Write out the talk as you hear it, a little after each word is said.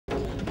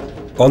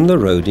On the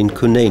road in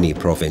Cunene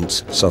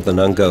province, southern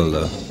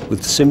Angola,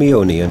 with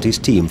Simeone and his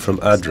team from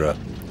ADRA,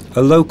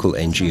 a local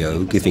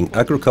NGO giving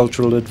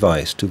agricultural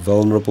advice to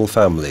vulnerable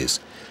families,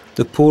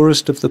 the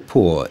poorest of the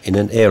poor in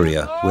an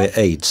area where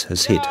AIDS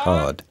has hit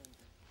hard.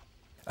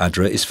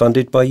 ADRA is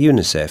funded by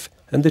UNICEF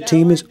and the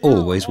team is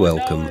always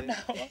welcome.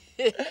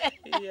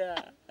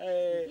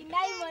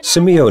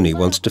 Simeone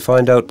wants to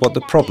find out what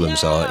the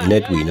problems are in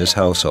Edwina's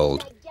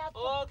household.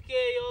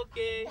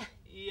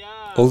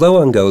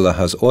 Although Angola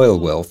has oil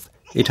wealth,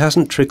 it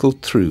hasn't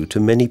trickled through to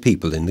many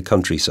people in the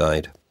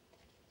countryside.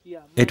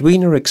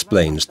 Edwina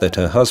explains that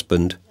her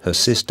husband, her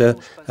sister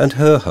and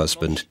her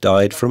husband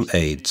died from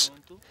AIDS.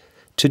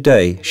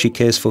 Today she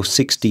cares for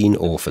 16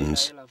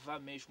 orphans.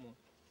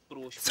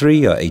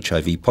 3 are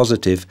HIV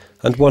positive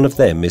and one of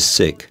them is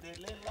sick.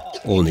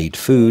 All need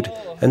food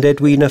and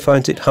Edwina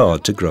finds it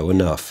hard to grow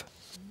enough.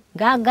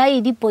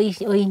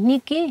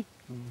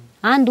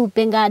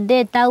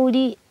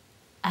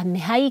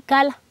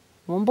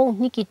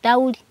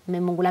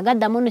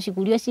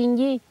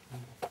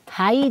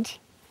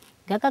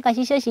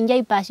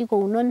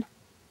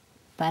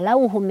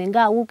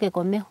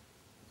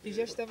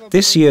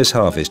 This year's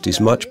harvest is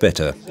much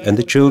better and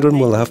the children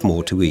will have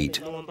more to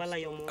eat.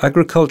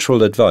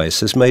 Agricultural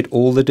advice has made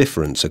all the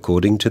difference,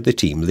 according to the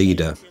team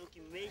leader.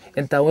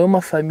 Então é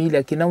uma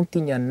família que não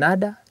tinha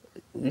nada,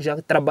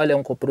 já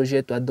trabalham com o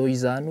projeto há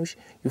 2 anos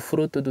e o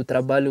fruto do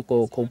trabalho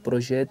com o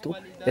projeto,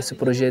 esse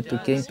projeto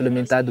que é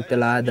implementado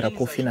pela ADRA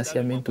com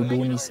financiamento do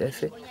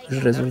UNICEF, os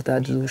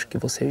resultados que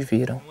vocês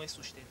viram.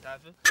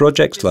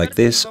 Projects like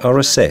this are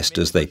assessed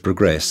as they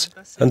progress,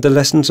 and the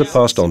lessons are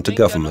passed on to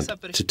government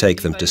to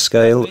take them to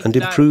scale and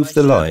improve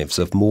the lives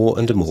of more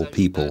and more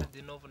people.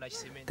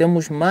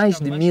 Temos mais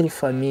de 1000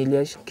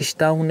 famílias que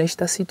estão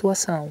nesta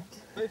situação.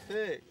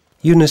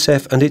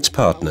 UNICEF and its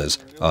partners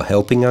are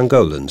helping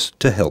Angolans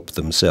to help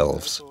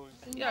themselves.